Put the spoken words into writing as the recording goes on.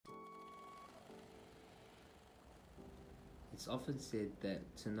It's often said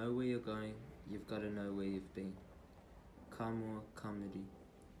that to know where you're going, you've got to know where you've been. Ka mua kamiri,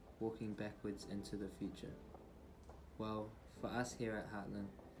 walking backwards into the future. Well, for us here at Heartland,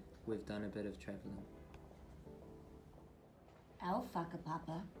 we've done a bit of travelling. Our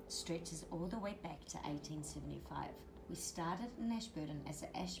whakapapa stretches all the way back to 1875. We started in Ashburton as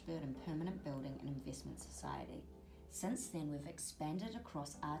the Ashburton Permanent Building and Investment Society. Since then, we've expanded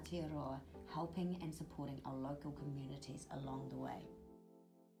across Aotearoa, helping and supporting our local communities along the way.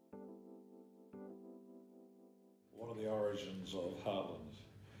 What are the origins of Heartland?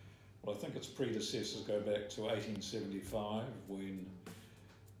 Well, I think its predecessors go back to 1875 when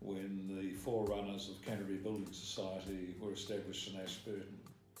the forerunners of Canterbury Building Society were established in Ashburton.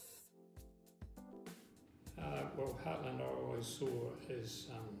 Well, Heartland I always saw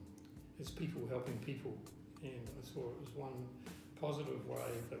as people helping people, and I saw it as one positive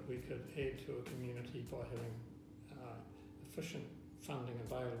way that we could add to a community by having efficient funding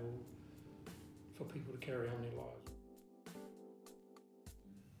available for people to carry on their lives.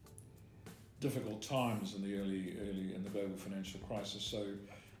 Difficult times in the early in the global financial crisis, so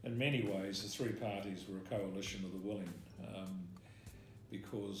in many ways the three parties were a coalition of the willing,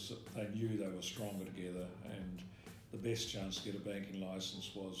 because they knew they were stronger together, and the best chance to get a banking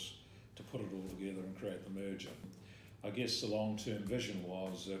licence was to put it all together and create the merger. I guess the long-term vision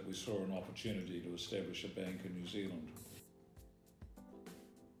was that we saw an opportunity to establish a bank in New Zealand.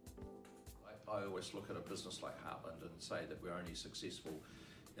 I always look at a business like Heartland and say that we're only successful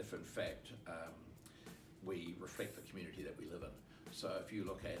if in fact we reflect the community that we live in. So if you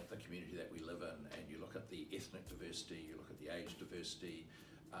look at the community that we live in and you look at the ethnic diversity, you look at the age diversity,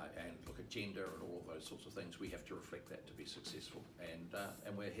 and look at gender and all of those sorts of things, we have to reflect that to be successful, and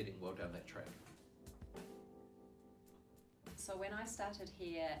we're heading well down that track. So when I started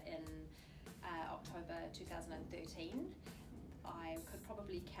here in October 2013, I could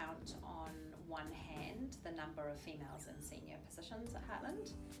probably count on one hand the number of females in senior positions at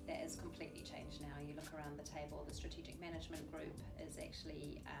Heartland. That has completely changed now. You look around the table, the strategic management group is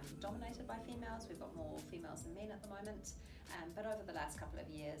actually dominated by females. We've got more females than men at the moment, but over the last couple of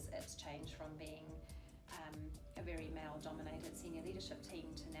years it's changed from being a very male dominated senior leadership team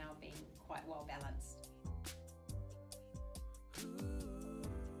to now being quite well balanced.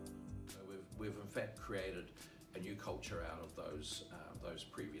 We've in fact created a new culture out of those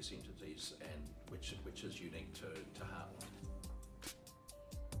previous entities, and which is unique to Heartland.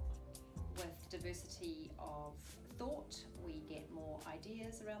 With diversity of thought, we get more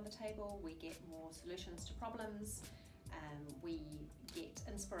ideas around the table, we get more solutions to problems, we get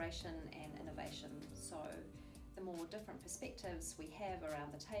inspiration and innovation. So the more different perspectives we have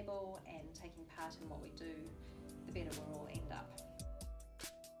around the table and taking part in what we do, the better we'll all end up.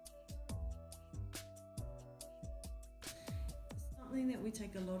 Something that we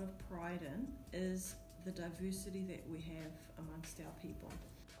take a lot of pride in is the diversity that we have amongst our people.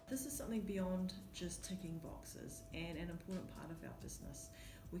 This is something beyond just ticking boxes and an important part of our business.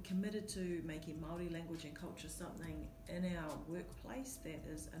 We're committed to making Māori language and culture something in our workplace that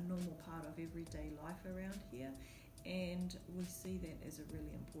is a normal part of everyday life around here, and we see that as a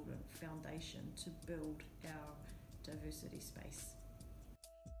really important foundation to build our diversity space.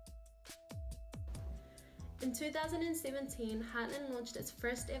 In 2017, Heartland launched its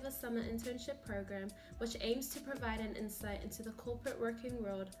first ever summer internship program, which aims to provide an insight into the corporate working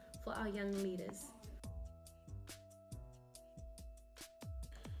world for our young leaders.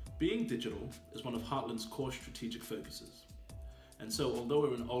 Being digital is one of Heartland's core strategic focuses. And so although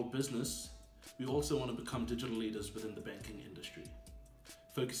we're an old business, we also want to become digital leaders within the banking industry.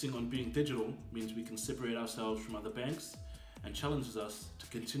 Focusing on being digital means we can separate ourselves from other banks and challenges us to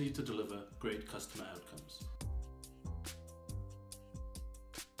continue to deliver great customer outcomes.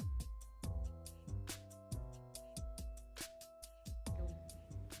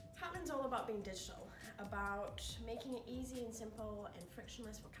 Heartland's all about being digital, about making it easy and simple and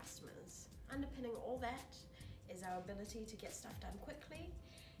frictionless for customers. Underpinning all that is our ability to get stuff done quickly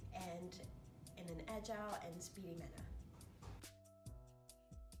and in an agile and speedy manner.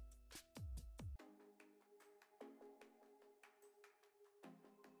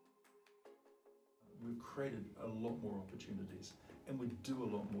 We've created a lot more opportunities, and we do a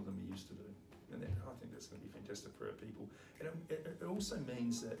lot more than we used to do. And I think that's going to be fantastic for our people. And it also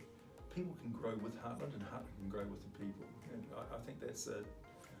means that people can grow with Heartland and Heartland can grow with the people. And I think that's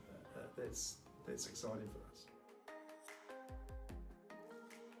exciting for us.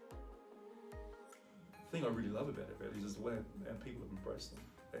 The thing I really love about our values is the way our people have embraced them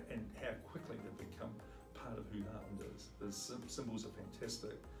and how quickly they've become part of who Heartland is. The symbols are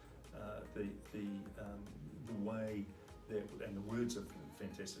fantastic. The way and the words are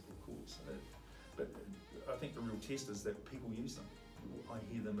fantastic, of course. But I think the real test is that people use them. I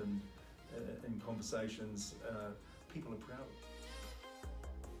hear them in conversations. People are proud of it.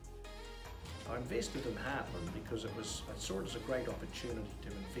 I invested in Heartland because I saw it as a great opportunity to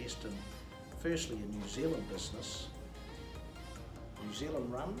invest in, firstly, a New Zealand business, New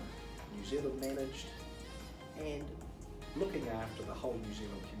Zealand run, New Zealand managed, and looking after the whole New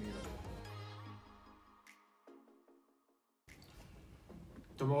Zealand community.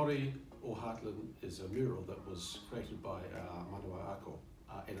 Te Māori or Heartland is a mural that was created by our Manawa Ako,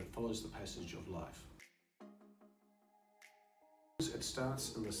 and it follows the passage of life. It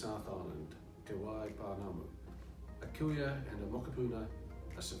starts in the South Island, Te Wai Pānamu. A kuia and a mokapuna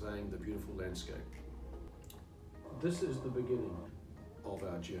are surveying the beautiful landscape. This is the beginning of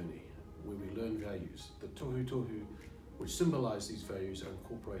our journey, where we learn values. The tohu tohu, which symbolise these values, are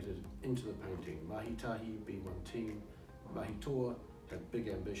incorporated into the painting. Mahi tahi, be one team. Mahi toa, have big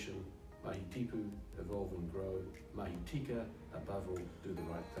ambition. Mahi tipu, evolve and grow. Mahi tika, above all, do the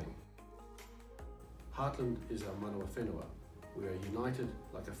right thing. Heartland is our manawa whenua. We are united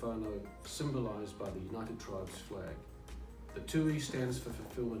like a whānau, symbolised by the United Tribes flag. The tui stands for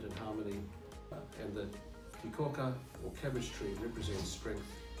fulfilment and harmony, and the tikoka or cabbage tree represents strength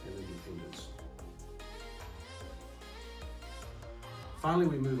and independence. Finally,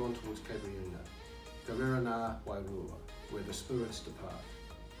 we move on towards Kabriunga, Te Rerana Wairua, where the spirits depart.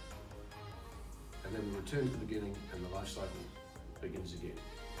 And then we return to the beginning and the life cycle begins again.